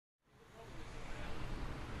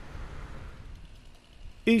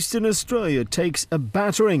Eastern Australia takes a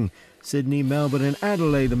battering. Sydney, Melbourne and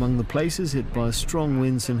Adelaide among the places hit by strong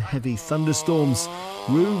winds and heavy thunderstorms.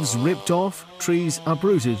 Roofs ripped off, trees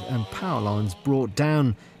uprooted and power lines brought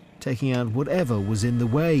down, taking out whatever was in the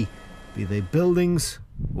way, be they buildings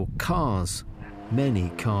or cars. Many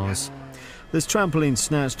cars. There's trampoline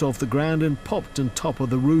snatched off the ground and popped on top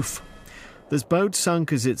of the roof. This boat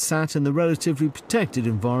sunk as it sat in the relatively protected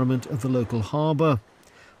environment of the local harbour.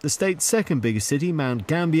 The state's second biggest city, Mount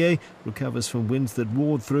Gambier, recovers from winds that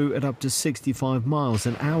roared through at up to 65 miles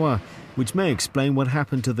an hour, which may explain what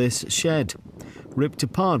happened to this shed. Ripped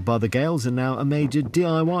apart by the gales and now a major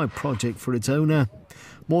DIY project for its owner.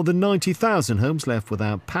 More than 90,000 homes left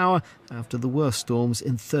without power after the worst storms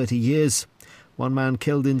in 30 years. One man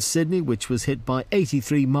killed in Sydney, which was hit by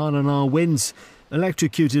 83 mile-an-hour winds,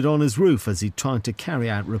 electrocuted on his roof as he tried to carry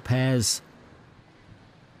out repairs.